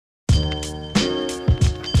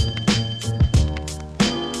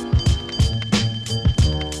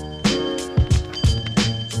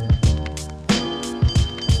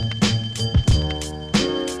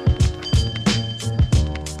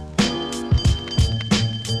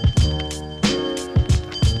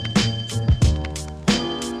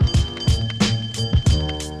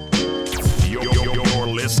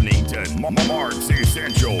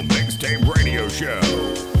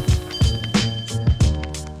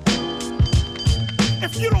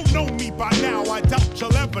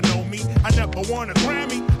you'll ever know me. I never won a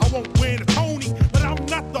Grammy, I won't win a Tony, but I'm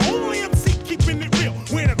not the only MC keeping it real.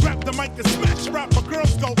 When I grab the mic and smash rap, my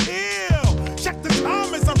girls go ill. Check the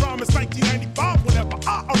time as I rhyme, it's 1995 whenever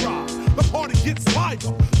I arrive. The party gets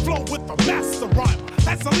liver, flow with the master rhymer.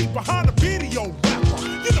 That's a lead behind a video rapper.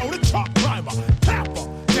 You know the chart climber, tapper.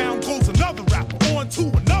 Down goes another rapper, on to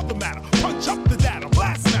another matter. Punch up the data,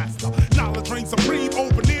 blast master. Knowledge reigns supreme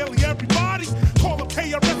over nearly everybody. Call up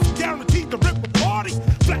KRS and guaranteed to rip a party.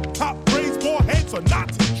 Flat top braids, bald heads, or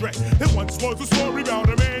Nazi dread. There once was a story about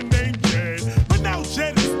a man named Jed, but now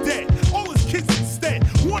Jed is dead. All his kids instead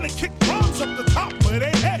wanna kick bombs up the top of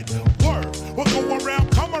their head. Word, we'll go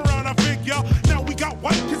around, come around, I figure. Now we got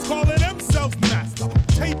white kids calling themselves master.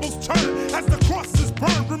 Tables turn as the crosses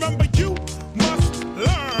burn. Remember, you must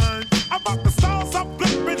learn about the styles I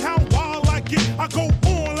flip and how wild I get. I go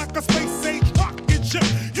on like a space age rocket ship.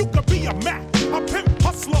 You could be a Mac, a pimp,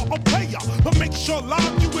 hustler, or player, but make sure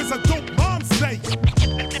live you is a dope rhyme sayer.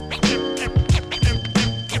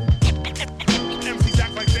 MCs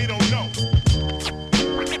act like they don't know.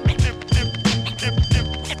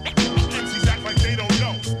 MCs act like they don't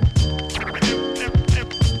know.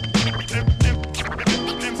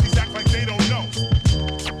 MCs act like they don't know.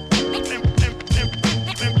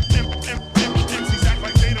 MCs act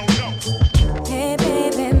like they don't know. Hey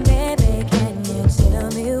baby, baby, can you tell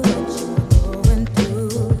me what you're going through?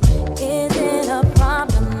 Is it a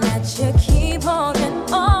problem that you keep holding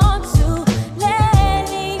on to?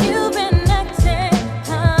 Lately you've been acting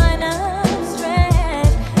kind of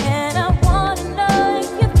strange, and I wanna know if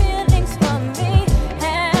your feelings for me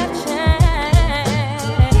have changed.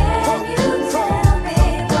 Can you tell me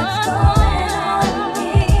what's going on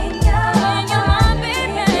in your mind,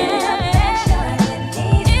 baby?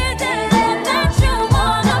 Is it love that you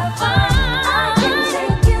wanna find? I can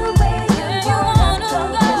take you where you wanna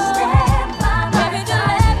go. Step by my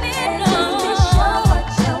side and just be sure what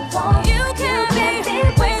you want. You can't be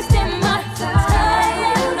wasting my time. Can you tell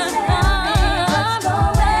me what's going on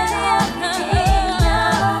in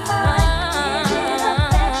your mind? Is it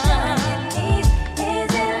affection you need?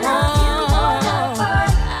 Is it love you wanna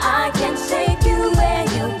find? I can take you where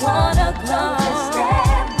you wanna go.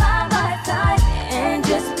 Step by my side and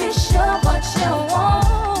just be sure what you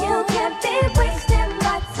want. You can't be wasting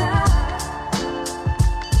my time.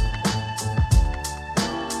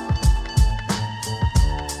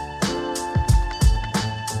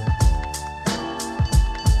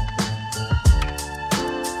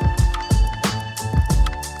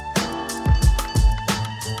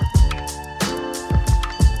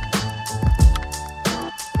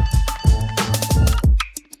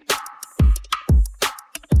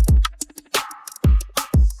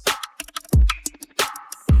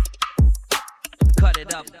 Cut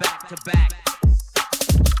it up back to back.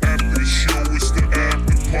 After the show, it's the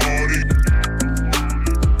after party.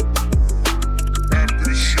 After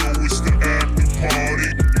the show, it's the after party.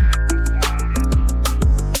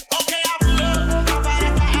 Okay, I pull up, hop out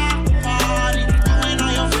at the after party. You and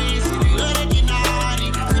all your friends, and you love that get naughty.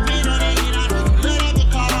 Sippin' on that hit, I know you love that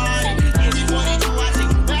Bacardi. NC42, I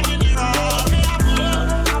take you back in the road. Okay, I pull up,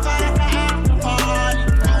 hop out at the after party.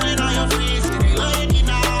 You and all your friends, and you love that get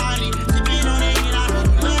naughty. Sippin' on that hit, I know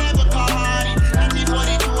you love that Bacardi.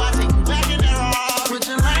 NC42, I take you back in the road.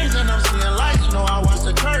 Switching lanes and I'm seeing lights, you know I watch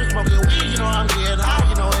the curves. Smoking weed, you know I'm getting high,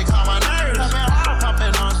 you know it calm my nerves.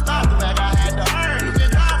 Popping on stop, the bag I had to earn. You can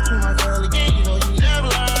drive too much early game, you know you never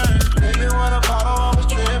learn. Baby, when a bottle, I was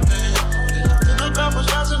tripping. Took a couple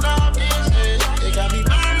shots and now I'm dancing. It got me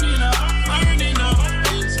burning up, burning up.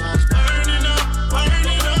 Inside's burning up,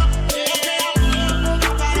 burning up. Yeah, I pull up,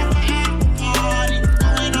 hop out at the after party.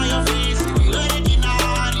 You and all your friends, and you love that get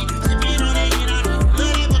naughty. Sippin' on that hit, I know you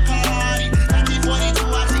love that Bacardi. 1942,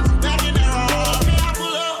 I take you back in the road. Okay, I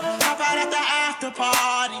pull up, hop out at the after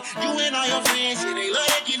party. You and all your friends, yeah, they love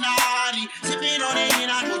that get naughty. Sippin' on that hit,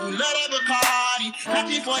 I know you love that Bacardi.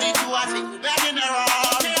 1942, I take you back in the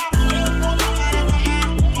road. Okay, I pull up, hop out at the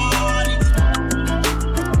after party.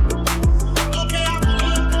 Okay, I pull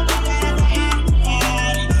up, hop out at the after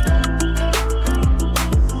party.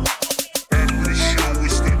 After the show,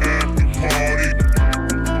 it's the after party.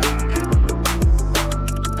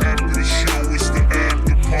 After the show, it's the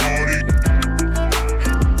after party.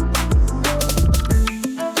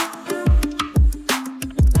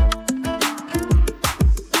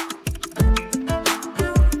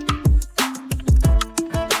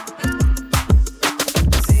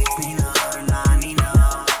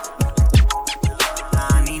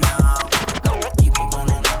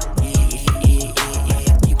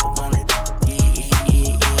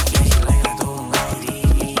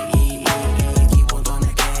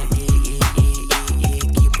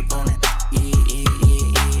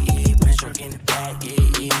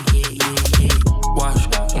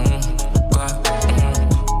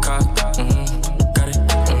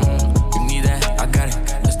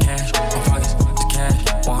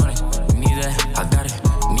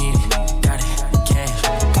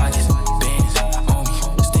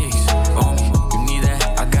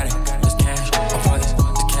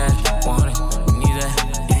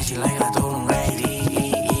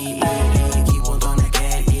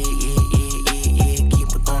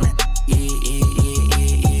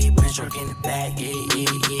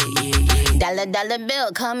 $1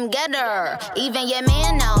 bill, come get her. Even your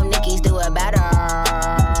man know Nicki's do it better.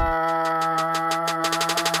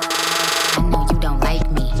 I know you don't like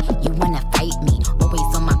me, you wanna fight me.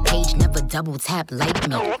 Always on my page, never double tap like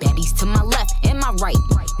me. Baddies to my left and my right.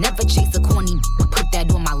 Never chase a corny, put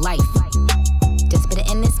that on my life. Just put it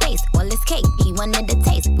in his face, all his cake. He wanted the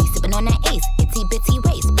taste. We sippin' on that ace. Itty bitty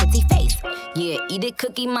waist, pretty face. Yeah, eat it,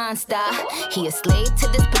 Cookie Monster. He a slave to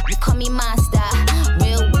this, but you call me monster.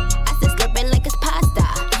 Real, I said slurp it like it's pasta.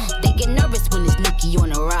 They get nervous when it's Nicki on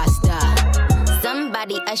the roster.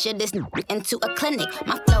 Somebody usher this into a clinic.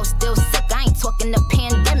 My flow still sick, I ain't talking the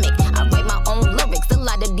pandemic. I write my own lyrics, a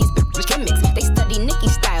lot of these bitch gimmicks. They study Nicki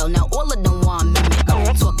style, now all of them want mimic.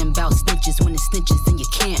 I'm talking about snitches when it's snitches and you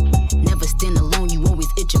can't. Never stand alone, you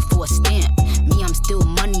always itching for a stamp. Me, I'm still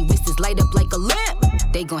money, wrists light up like a lamp.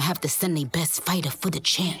 They gon' have to send their best fighter for the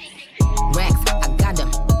champ. Racks, I got them.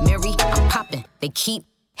 Mary, I'm popping. They keep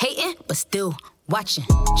hating, but still watching.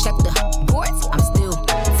 Check the boards, I'm still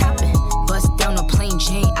topping. Bust down a plain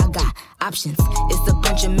Jane, I got options. It's a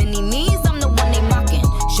bunch of mini me's, I'm the one they mocking.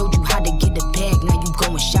 Showed you how to get a bag, now you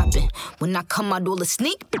going shopping. When I come out all the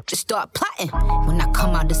sneak, bitches start plotting. When I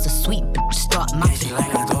come out, it's a sweet, bitches start mopping.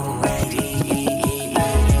 Like I told them,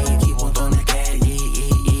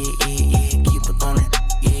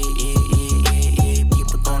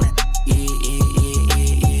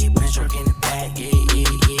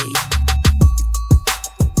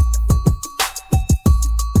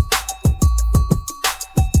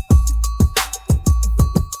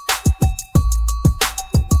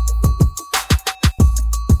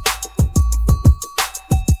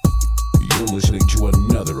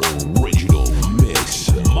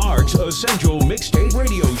 Essential Mixtape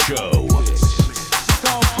Radio Show. It's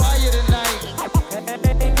on fire tonight.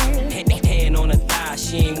 Hand on a thigh,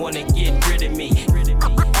 she ain't wanna get rid of me.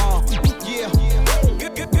 Yeah. You're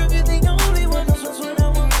the only one knows what I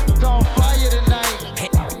want. It's on fire tonight.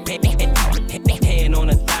 Hand on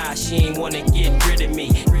a thigh, she ain't wanna get rid of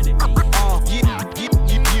me. You're the only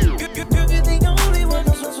one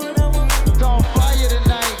knows what I want. It's on fire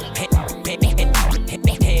tonight.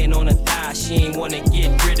 Hand on a thigh, she ain't wanna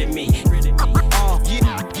get rid of me.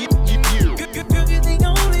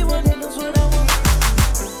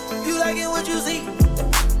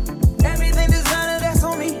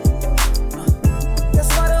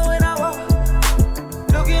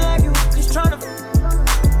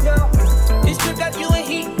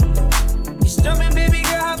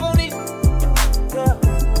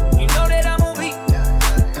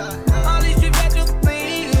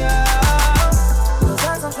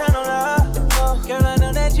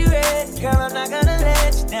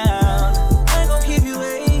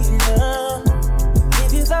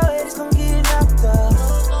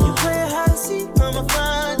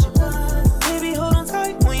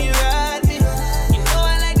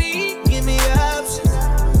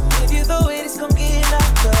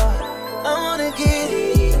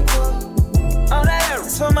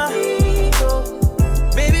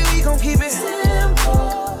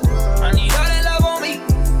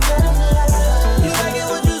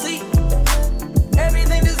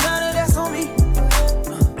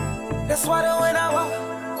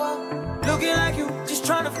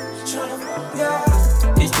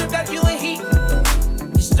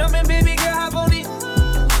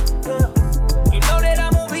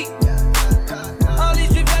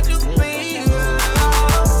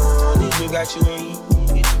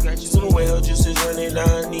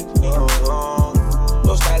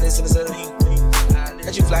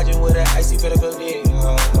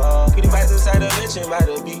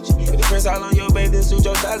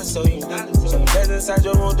 So you need so the best inside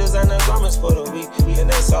your room, designer garments for the week. And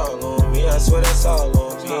that's all on me, I swear that's all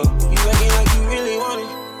on me. You acting like you really want it,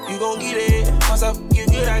 you gon' get it. Once I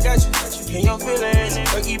get good, I got you. In your feelings,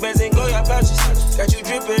 Perky bands and go your pouches. Got you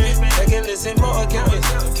dripping, I can listen more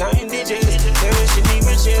accountants. Counting digits, there is shit need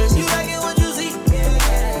riches. You like it what you see,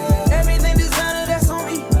 everything designer, that's on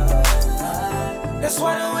me. That's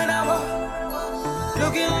why when I walk,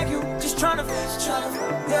 looking like you, just tryna,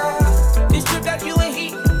 yeah. This trip got you in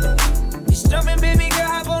heat. Jumping, baby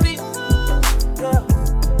girl, hop on it. Yeah.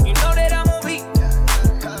 You know that I'm on beat.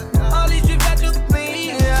 All these trips I took for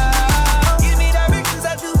me. Yeah. Give me directions,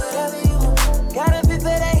 I do whatever you want. Got a bit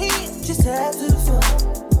for that heat, just to have to the fun.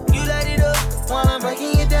 You light it up while I'm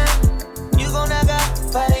breaking it down. You gon' knock out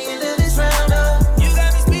by the end of this round. You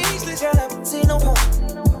got me speechless, girl, I haven't seen no one.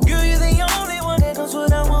 Girl, you're the only one that knows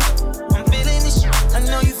what I want. I'm feeling this shit, I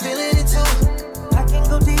know you feeling it too. I can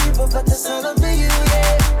go deeper, but that's all up to you,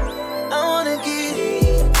 yeah. I wanna get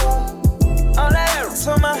it. All that is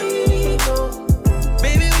for my ego.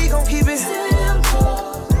 Baby, we gon' keep it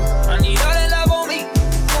simple. I need all that love on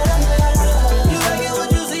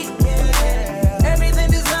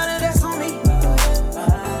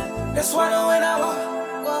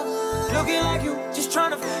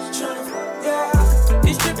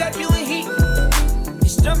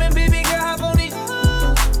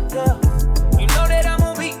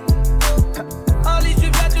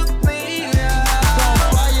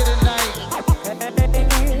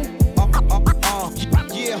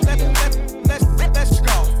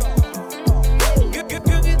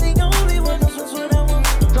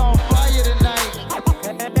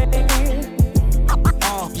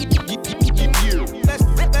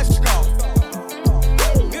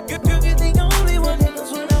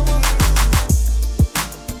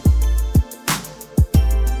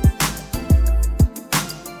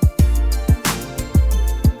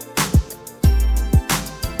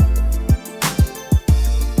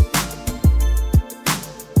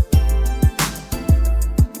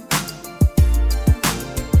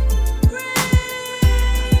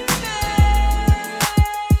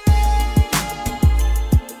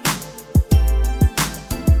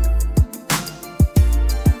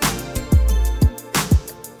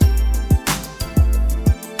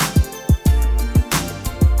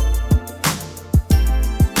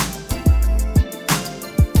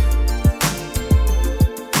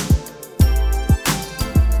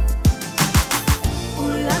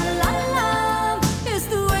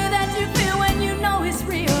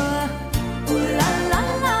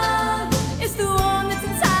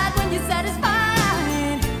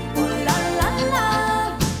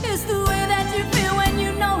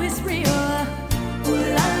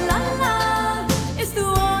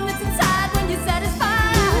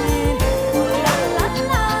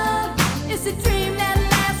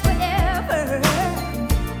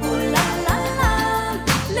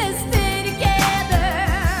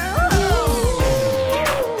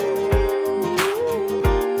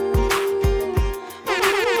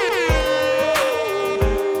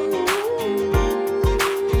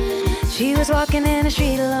She was walking in the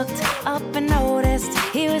street, looked up and noticed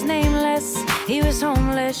he was nameless, he was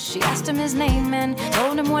homeless. She asked him his name and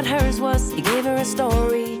told him what hers was. He gave her a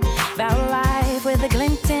story about life with a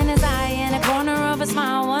glint in his eye and a corner of a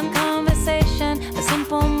smile. One conversation, a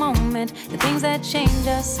simple moment, the things that change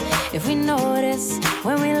us if we notice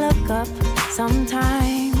when we look up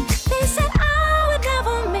sometimes. They said I would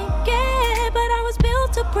never make it, but I was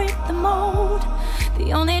built to break the mold.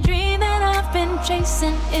 The only dream that I've been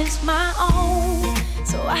chasing is my own.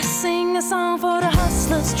 So I sing a song for the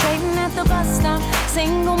hustlers trading at the bus stop,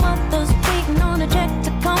 single mothers waiting on a check to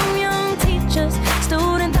come, young teachers,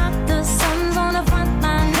 student doctors, sons on the front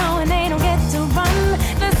line knowing they don't get to run.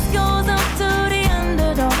 This goes up to the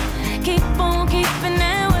underdog. Keep on keeping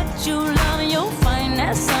at what you love, and you'll find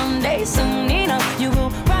that someday, soon enough, you will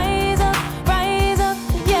rise up,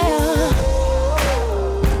 yeah.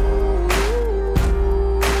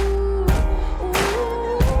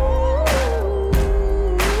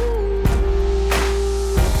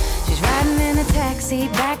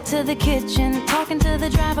 Back to the kitchen, talking to the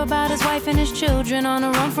driver about his wife and his children, on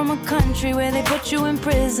a run from a country where they put you in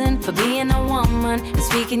prison for being a woman and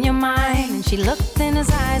speaking your mind. And she looked in his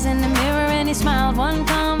eyes in the mirror and he smiled. One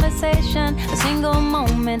conversation, a single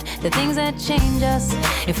moment, the things that change us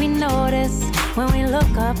if we notice when we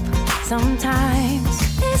look up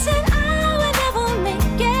sometimes. They said I would never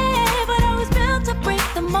make it, but I was built to break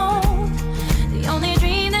the mold. The only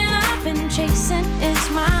dream that I've been chasing is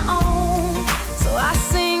my own. So I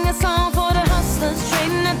sing a song for the hustlers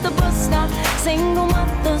trading at the bus stop, single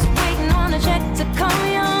mothers waiting on a check to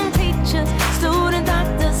come, young teachers, student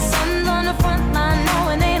doctors, sons on the front line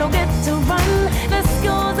knowing they don't get to run. This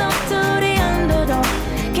goes up to the underdog.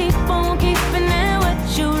 Keep on keeping at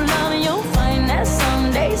what you love, and you'll find that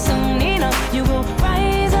someday, soon enough, you will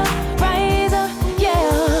rise up, yeah.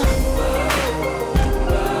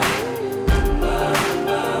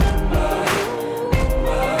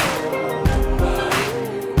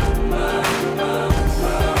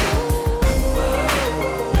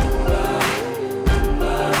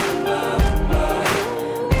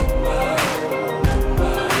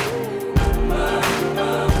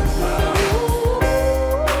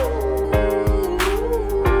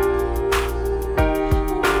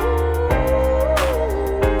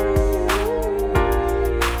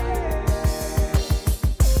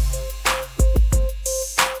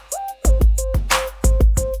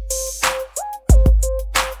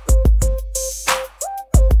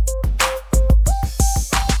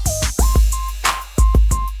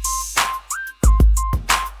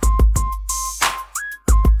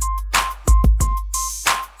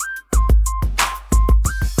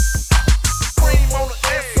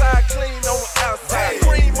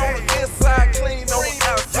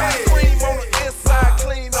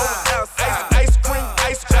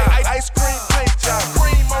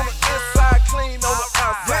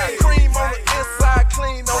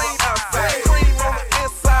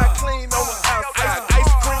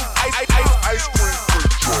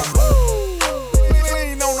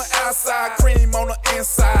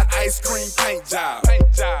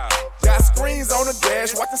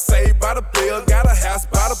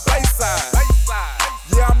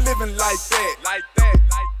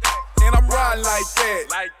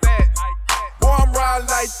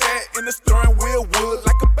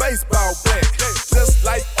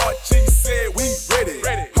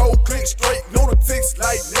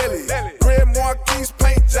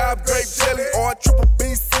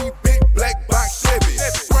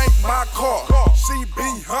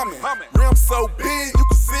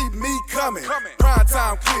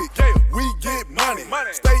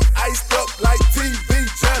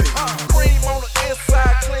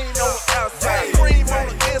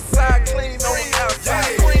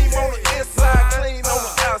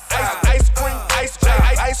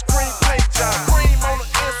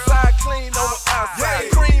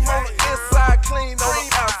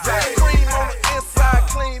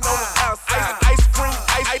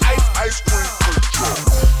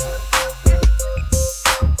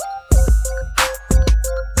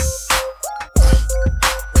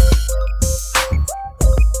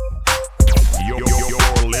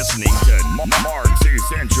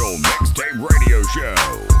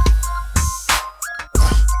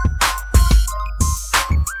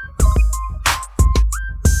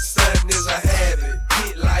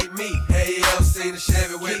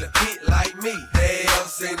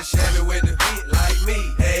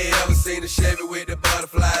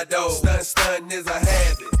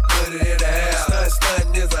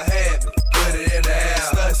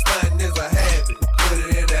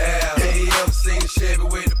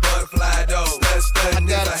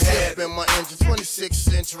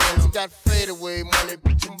 Benz rims. Got fadeaway money,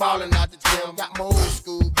 bitch, I'm ballin' out the gym. Got my old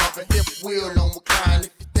school bumpin', hip wheel on recline.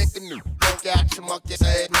 If you think of new, work out your monkey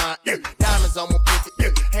ass mine. Diamonds on my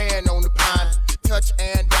pinky, hand on the pine. Touch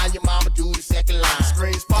and down, your mama do the second line.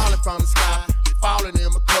 Screens falling from the sky, falling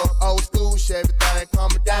in my cup. Old school Chevy thing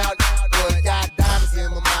coming down. But got diamonds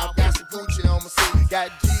in my mouth, got some Gucci on my seat,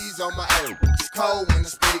 got G's on my ass. It's cold when I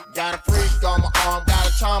speak, got a freak on my arm, got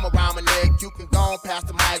a charm around my neck. You can go on past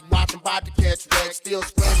the mic, watch 'em about to catch wreck, still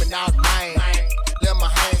screaming out mine. Let my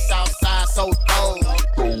hands outside, so cold.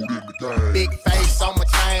 Big face on my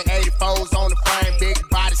chain, 84s on the frame, big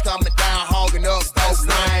bodies coming down, hogging up those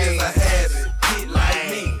lanes. It's a habit, hit like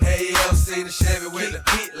me. Hey, you ever seen a Chevy with a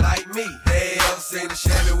hit like me? Hey, you ever seen a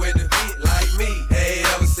Chevy with a hit like me? Hey, you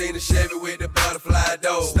ever seen a Chevy with the butterfly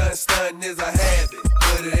door? Stunt is a habit,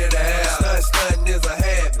 put it in the house. Stunt is a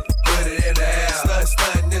habit, put it in the house.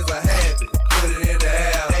 Stunt is a habit, put it in the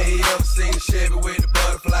house. Hey, you ever seen a Chevy with the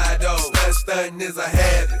butterfly door? Stunt is a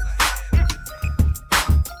habit.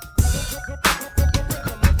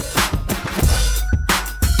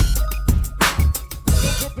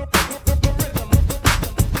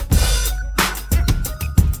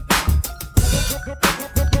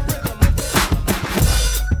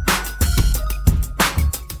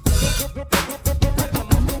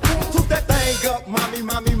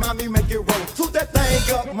 Mommy, make it roll. Toot that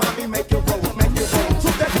thing up, mommy, make it roll, make it roll.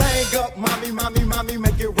 Toot that thing up, mommy,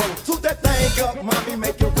 make it roll. Toot that thing up, mommy,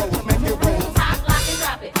 make it roll, make it roll. Pop, lock, and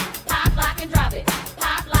drop it. Pop, lock, and drop it.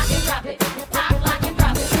 Pop, lock, and drop it. Pop, lock, and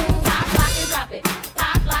drop it. Pop, lock, and drop it.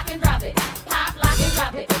 Pop, lock, and drop it. Pop, lock, and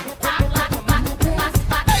drop it. Pop, lock,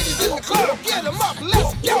 lock. Ladies in the club, get 'em up,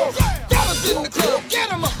 let's go. Fellas in the club,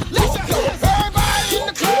 get 'em up, let's go. Everybody in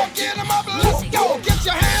the club, get 'em up, let's go. Get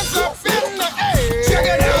your hands up in the air. Check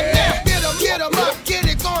it out now, get 'em up, get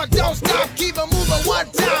it going, don't stop, keep it moving one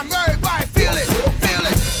time. Everybody feel it, feel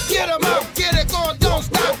it. Get 'em up, get it going, don't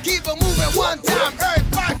stop, keep it moving one time.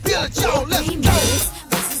 Everybody feel it, y'all, let's go.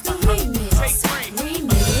 This is the remix.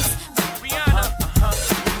 Remix. Rihanna,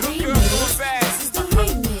 Remix. This is the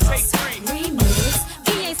remix. Remix.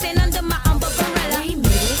 He ain't staying under my umbrella.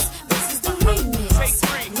 Remix. This is the remix.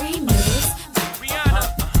 Remix. Rihanna,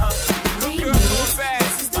 Remix.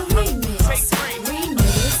 This is the remix.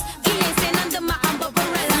 Remix. He ain't staying under my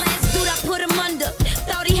umbrella. Last dude I put him under.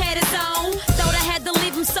 Thought he had his own. Thought I had to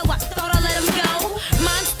leave him, so I thought I let him go.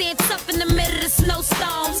 Mine stand tough in the middle of the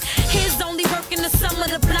snowstorms. His only work in the summer,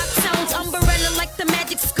 the block tones. Umbrella like the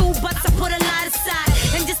magic school bus, I put a lot aside.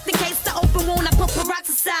 And just in case the open wound, I put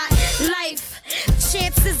peroxide. Life,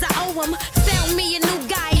 chances I owe him. Found me a new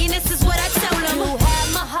guy, and this is what I told him. You have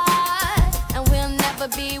my heart, and we'll never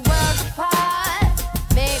be worlds apart.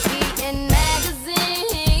 Maybe in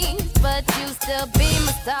magazines, but you still be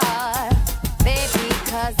my star. Baby,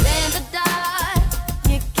 'cause in the dark,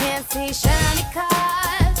 you can't see shiny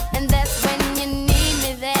cars. And that's when you need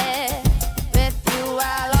me there. With you,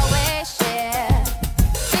 I'll always share.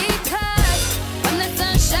 Because when the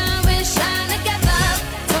sunshine, we shine together.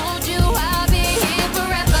 Told you I'll be here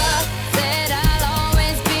forever. Said I'll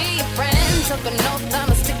always be your friend. Took an oath,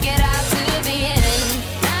 I'ma stick it out to the end.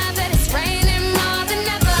 Now that it's raining more than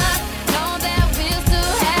ever, know that we'll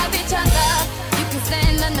still have each other. You can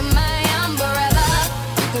stand under my umbrella.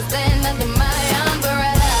 You can stand under my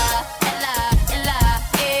umbrella. Ella, Ella.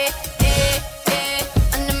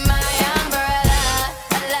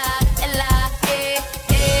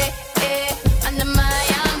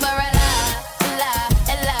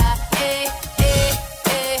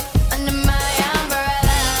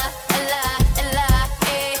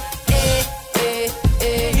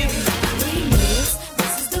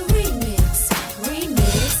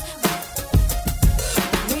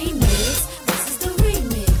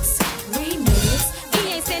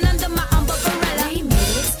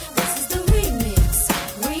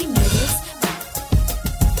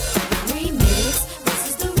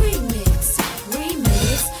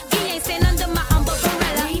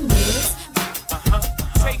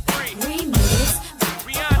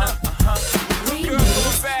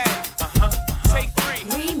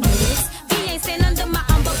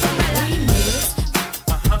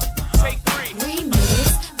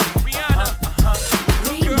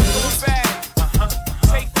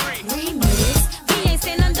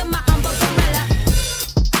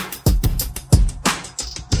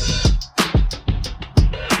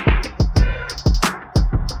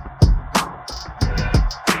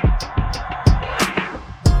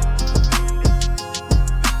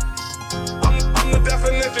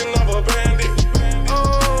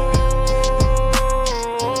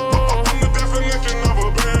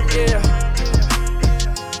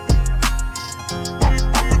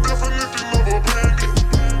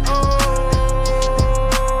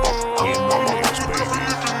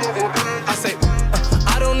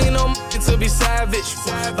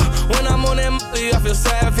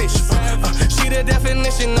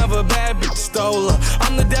 definition of a bad bitch stole her.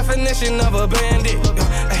 I'm the definition of a bandit.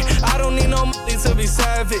 Ay, I don't need no money to be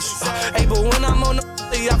savage. Hey, but when I'm on the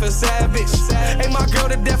I feel savage. Hey, my girl,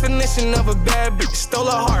 the definition of a bad bitch stole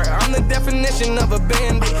her heart. I'm the definition of a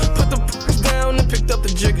bandit. Put the p***s down and picked up the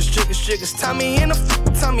jiggers. Tommy in the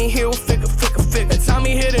Tommy Hill, figure.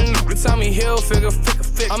 Tommy hit and Tommy Hill, figure.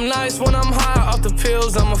 I'm nice when I'm high off the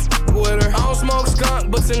pills, I'ma with her. I don't smoke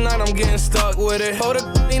skunk, but tonight I'm getting stuck with it. Hold the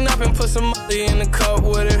clean up and put some money in the cup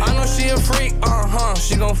with it. I know she a freak,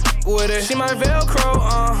 she gon' with it. She my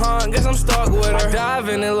Velcro, guess I'm stuck with her. I dive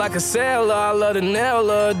in it like a sailor, I love to nail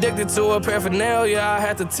her. Addicted to her paraphernalia, I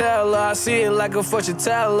had to tell her. I see it like a fortune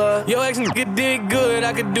teller. Yo, ex nigga did good,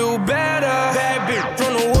 I could do better. Bad bitch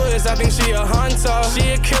from the woods, I think she a hunter. She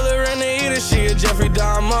a killer and a eater, she a Jeffrey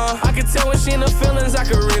Dahmer. I can tell when she in the feelings, I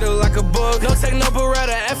could read her like a book. No take no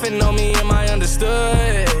beretta, effing on me, am I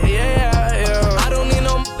understood? Yeah. I don't need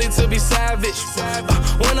no money to be savage.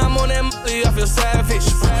 When I'm on that money, I feel savage.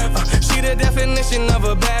 She the definition of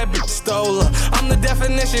a bad bitch stole her. I'm the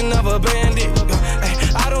definition of a bandit.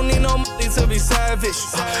 I don't need no money to be savage.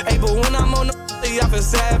 Hey, but when I'm on the money, I feel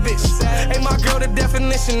savage. Hey, my girl, the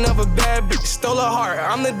definition of a bad bitch stole her heart.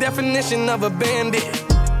 I'm the definition of a bandit.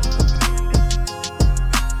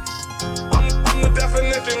 I'm the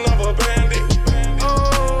definition of a bandit.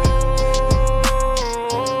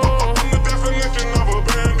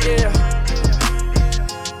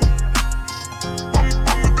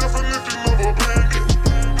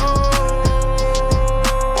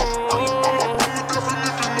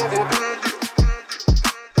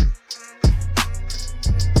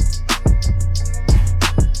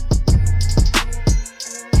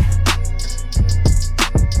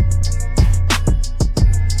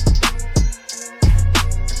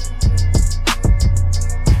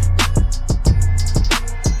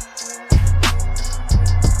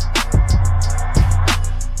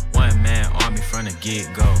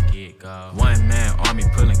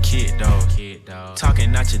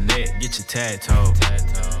 Get your tag toe.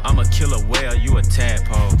 I'm a killer whale, you a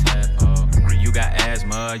tadpole. You got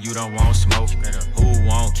asthma, you don't want smoke. Who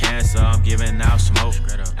want cancer? I'm giving out smoke.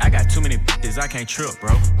 I got too many bitches, I can't trip,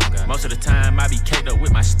 bro. Most of the time I be caked up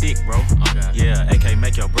with my stick, bro. Yeah, AK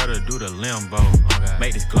make your brother do the limbo.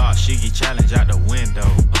 Make this Glock Shiggy challenge out the window.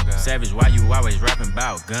 Savage, why you always rapping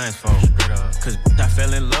about guns for? Cause I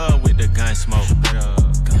fell in love with the gun smoke.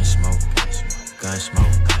 Gun smoke, gun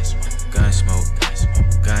smoke, gun smoke,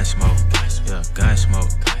 gun smoke, yeah, gun smoke,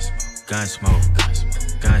 gun smoke,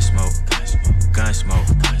 gun smoke, gun smoke.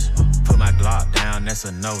 Put my Glock down, that's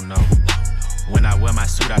a no-no. When I wear my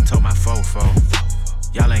suit, I told my fofo.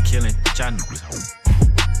 Y'all ain't killing, y'all niggas.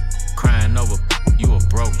 Crying over, you a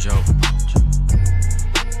broke joke.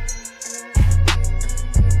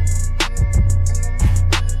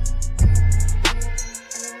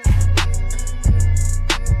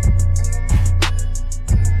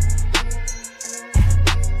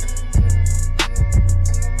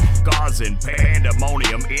 And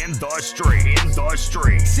pandemonium in the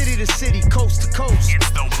street, city to city, coast to coast.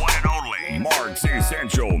 It's the one and only Mark's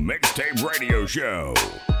Essential Mixtape Radio Show.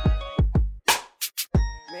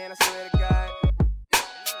 Man, I swear to God.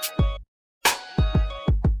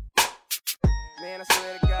 Man, I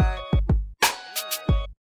swear to God.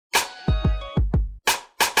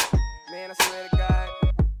 Man, I swear to God.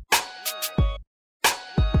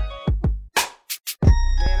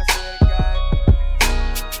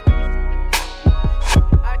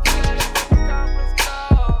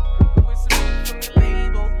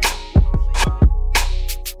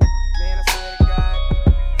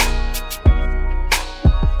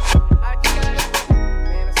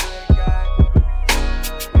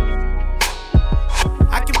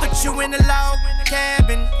 In a log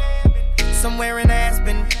cabin, somewhere in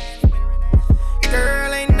Aspen.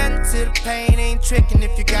 Girl, ain't nothing to the pain, ain't tricking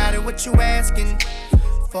if you got it, what you asking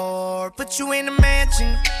for? Put you in a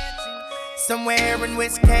mansion, somewhere in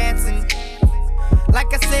Wisconsin.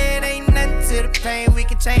 Like I said, ain't nothing to the pain, we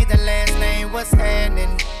can change the last name, what's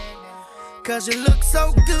happening? Cause you look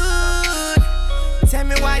so good, tell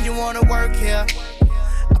me why you wanna work here.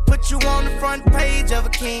 Put you on the front page of a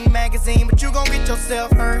King magazine, but you gon' get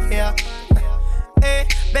yourself hurt here. Hey,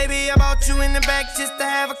 baby, I brought you in the back just to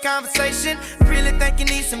have a conversation. Really think you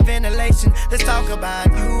need some ventilation. Let's talk about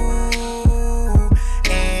you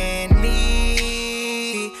and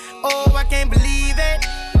me. Oh, I can't believe it.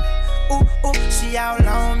 Ooh, she all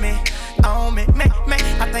on me, man.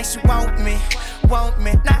 I think she want me.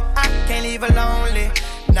 Nah, I can't leave her lonely.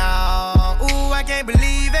 No, ooh, I can't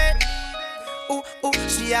believe it. Ooh,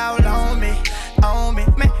 she all on me,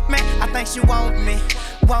 man. I think she want me.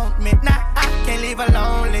 Nah, I can't leave her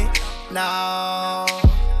lonely. No,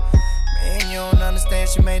 man, you don't understand.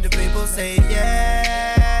 She made the people say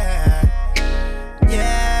yeah,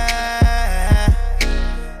 yeah,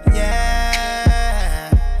 yeah.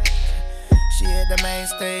 She hit the main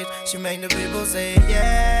stage. She made the people say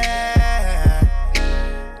yeah,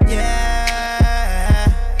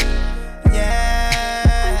 yeah,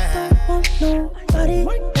 yeah. I don't want nobody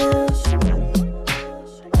else.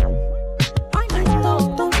 I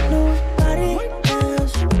don't want nobody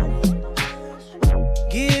else.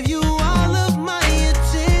 Give you all of my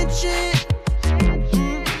attention.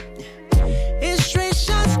 It's straight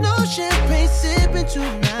shots, no champagne sipping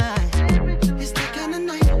tonight. It's the kind of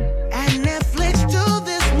night. At Netflix, do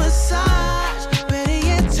this massage. Better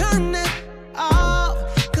yet, turn it off.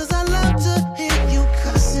 'Cause I love to hear you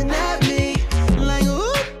cussing at me. Like,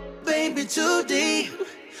 ooh, baby, too deep.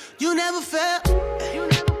 You never felt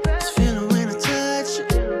this feeling when I touch you.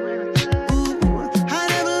 Ooh, I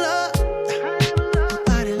never loved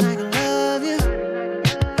nobody like I love you.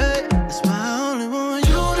 Hey, that's why I only want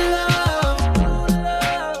you to love.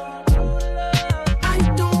 I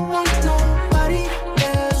don't want nobody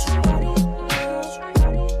else. I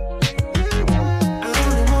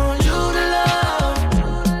only want you to love.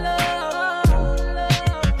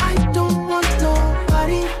 I don't want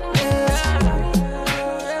nobody else.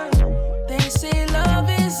 They say love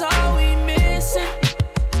is all we missing.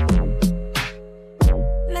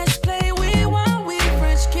 Let's play we want, we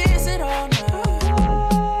French kiss it all night.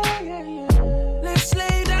 Let's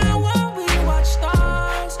lay down while we watch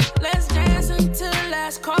stars. Let's dance until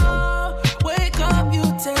last call. Wake up, you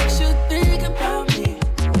text, you think about me.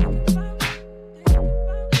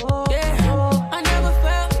 Yeah, I never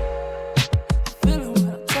felt feeling when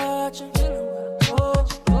I touch you.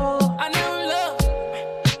 I never loved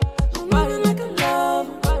nobody like I love.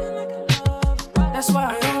 That's why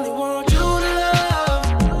I only want you to love.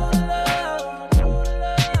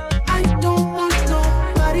 I don't want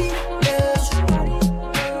nobody else. I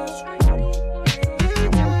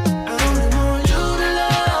only want you to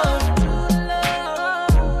love.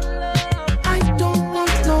 I don't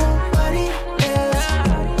want nobody else.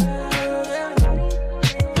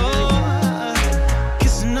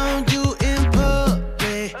 Kissing on you in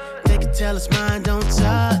public, they can tell it's mine, don't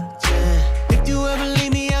touch it. If you ever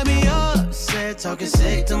leave me, I'll be upset. Talking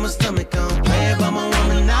sick to my stomach, don't play about my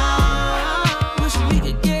woman now. Wish we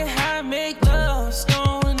could get high, make love,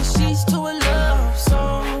 stone the sheets to a love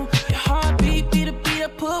song. Your heartbeat, beat a beat, I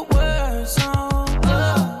put words on.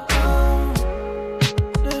 Yeah.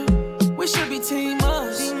 We should be team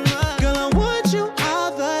us. Girl, I want you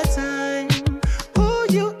all the time. Who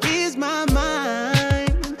you is my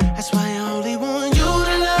mind. That's why I only want you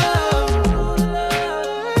to love.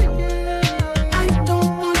 I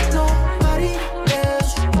don't want nobody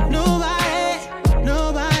else. Nobody,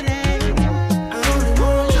 nobody. I only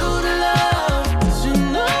want you to love. So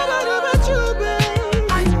nobody but you,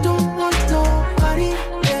 babe. I don't want nobody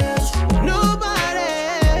else. Nobody.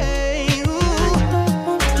 Ooh. I don't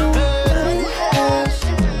want nobody else.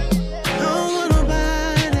 I don't want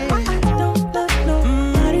nobody. I don't want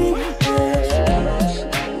nobody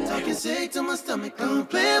else. Talking sick to my stomach, don't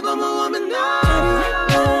play about my woman now. I don't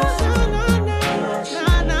want nobody else.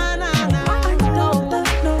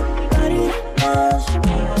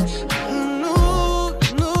 No,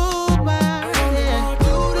 nobody. I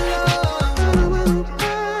don't want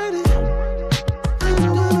nobody. I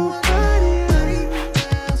don't want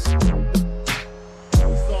nobody else.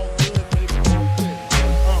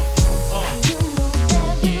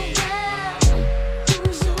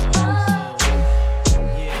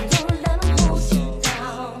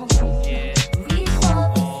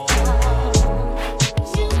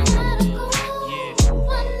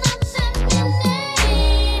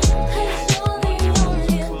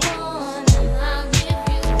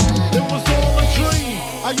 It was all a dream.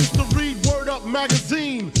 I used to read Word Up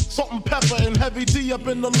magazine. Salt and Pepper and Heavy D up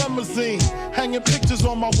in the limousine. Hanging pictures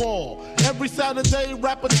on my wall. Every Saturday,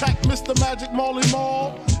 rap attack Mr. Magic Marley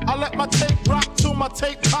Marl. I let my tape rock till my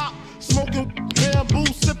tape pop. Smoking bamboo,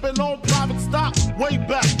 sipping on private stock. Way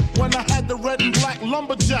back when I had the red and black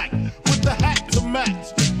lumberjack with the hat to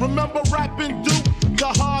match. Remember rapping Duke? The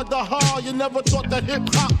hard, you never thought that hip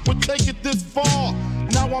hop would take it this far.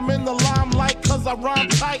 Now I'm in the limelight cause I rhyme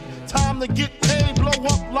tight. Time to get paid, blow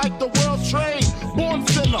up like the world's trade. Born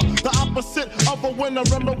sinner, the opposite of a winner.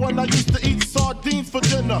 Remember when I used to eat sardines for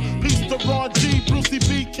dinner? Peace to Ron G, Brucey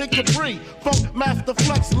B, Kid Capri, Funk Master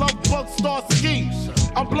Flex, Love Bug, Star Ski.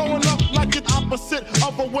 I'm blowing up like an opposite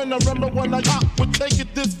of a winner. Remember when I hop would take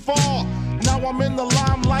it this far. Now I'm in the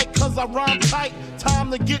limelight cause I rhyme tight. Time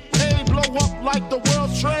to get paid, blow up like the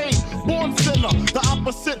world's trade. Born sinner, the opposite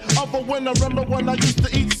opposite of a winner. Remember when I used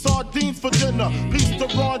to eat sardines for dinner? Peace to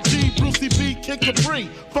Ron G, Brucey B, Kid Capri,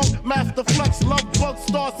 Funk Master Flex, Love Bug,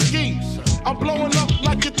 Star Ski. I'm blowing up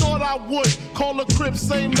like you thought I would. Call a crib,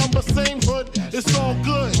 same number, same hood. It's all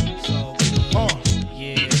good.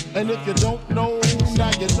 And if you don't know,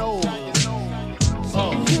 now you know.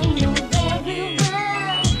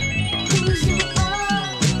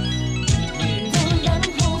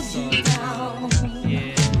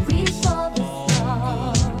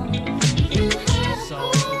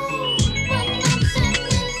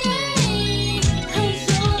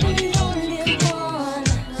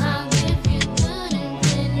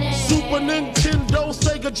 Nintendo,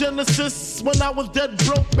 Sega Genesis. When I was dead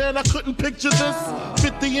broke, man, I couldn't picture this.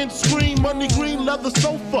 50-inch screen, money green, leather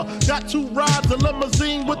sofa. Got 2 rides, a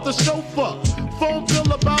limousine with the chauffeur. Phone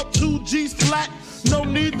bill about 2 G's flat. No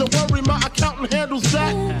need to worry, my accountant handles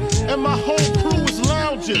that. And my whole crew is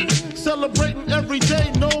lounging, celebrating every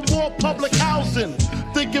day, no more public housing.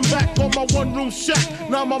 Thinking back on my one-room shack.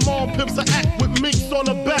 Now my mom pimps a act with minks on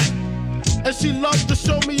her back. And she loves to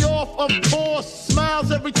show me off, of course.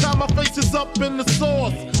 Smiles every time my face is up in the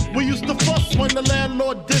sauce. We used to fuss when the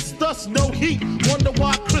landlord dissed us. No heat, wonder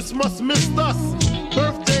why Christmas missed us.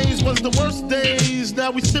 Birthdays was the worst days. Now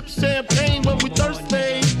we sip champagne when we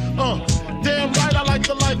thirsty. Damn right I like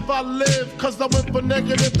the life I live. Cause I went from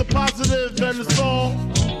negative to positive and it's all.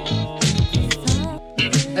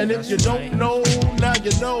 And if you don't know, now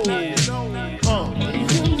you know.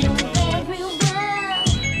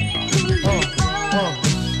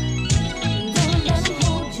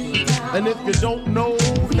 And if you don't know,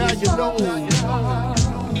 now you know.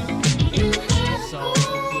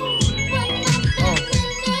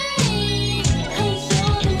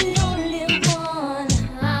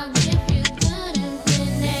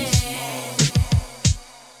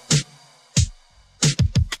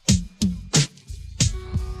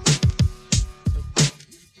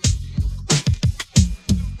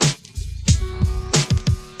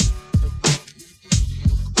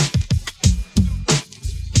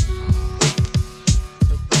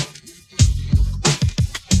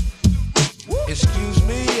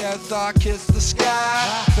 I kiss the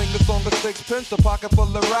sky. Fingers on the sixpence, a pocket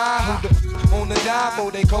full of rye. Who the on the dive, oh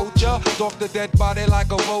they culture. Stalk the dead body like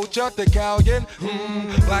a vulture. The galleon,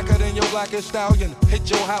 blacker than your blackest stallion. Hit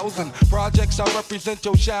your housing. Projects I represent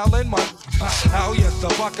your Shaolin. My how yes,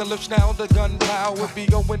 apocalypse now. The gunpowder be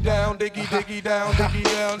going down. Diggy diggy down, diggy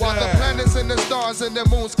down. While the planets and the stars and the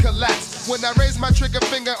moons collapse. When I raise my trigger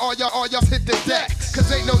finger, all y'all hit the deck. Cause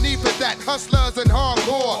ain't no need for that. Hustlers and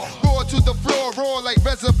hardcore. Roar to the floor, roar like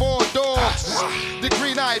reservoir dogs. The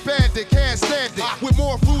green-eyed bandit can't stand it. With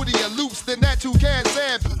more fruitier loops than that you can't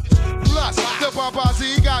stand it. Plus, the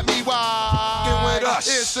paparazzi got me wild. With us.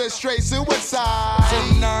 It's a straight suicide.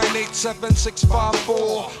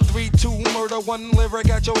 987-654 3-2 murder, 1 lyric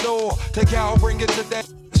at your door. Take out, bring it to that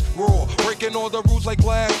roar. Breaking all the rules like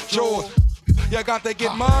glass jaws. You got to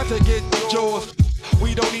get mine to get yours.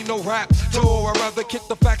 We don't need no rap tour. I'd rather kick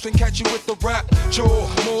the facts and catch you with the rap chore.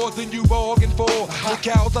 More than you bargained for. The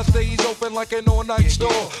cows I stays open like an all-night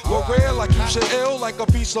store. We're rare like you should ill, like a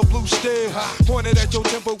piece of blue steel. Pointed at your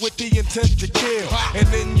temper with the intent to kill.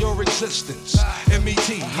 And in your existence, MET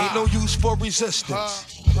ain't no use for resistance.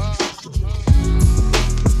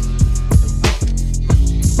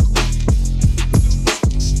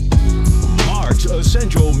 Mark's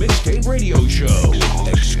Essential Mixtape Radio Show.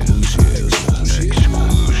 Exclusive.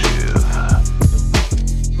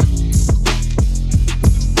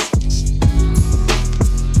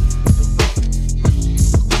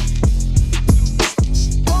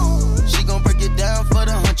 She gon' break it down for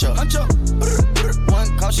the huncho.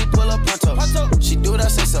 One call, she pull up pronto. She do what I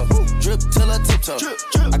say so. Drip till her tiptoe.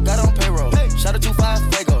 I got on payroll. Shout out to 5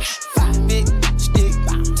 Fagos. Big stick,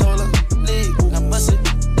 told her, leg. Now bust it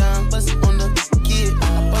down, bust it on the kid. I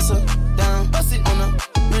bust her down, bust it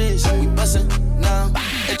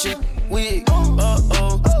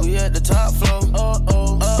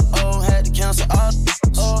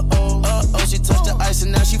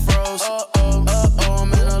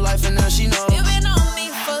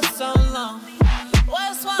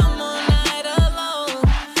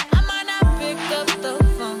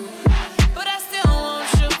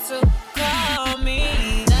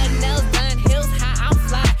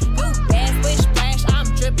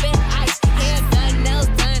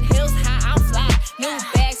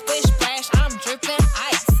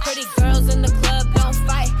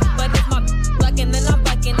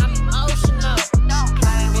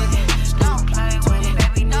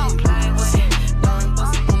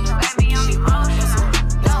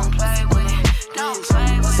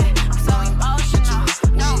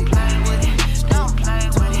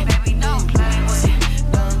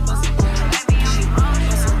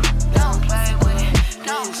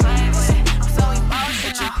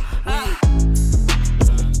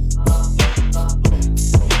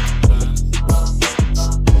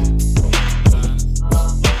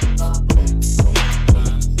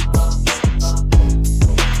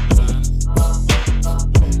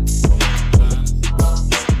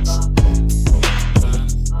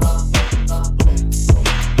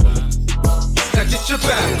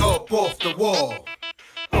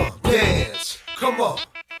come on.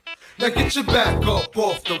 Now get your back up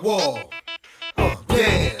off the wall.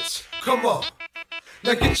 Dance, come on.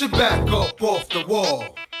 Now get your back up off the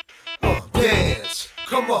wall. Dance,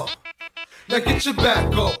 come on. Now get your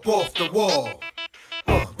back up off the wall.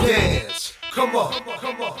 Dance, come on,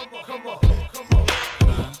 come on, come on, come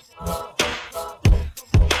on.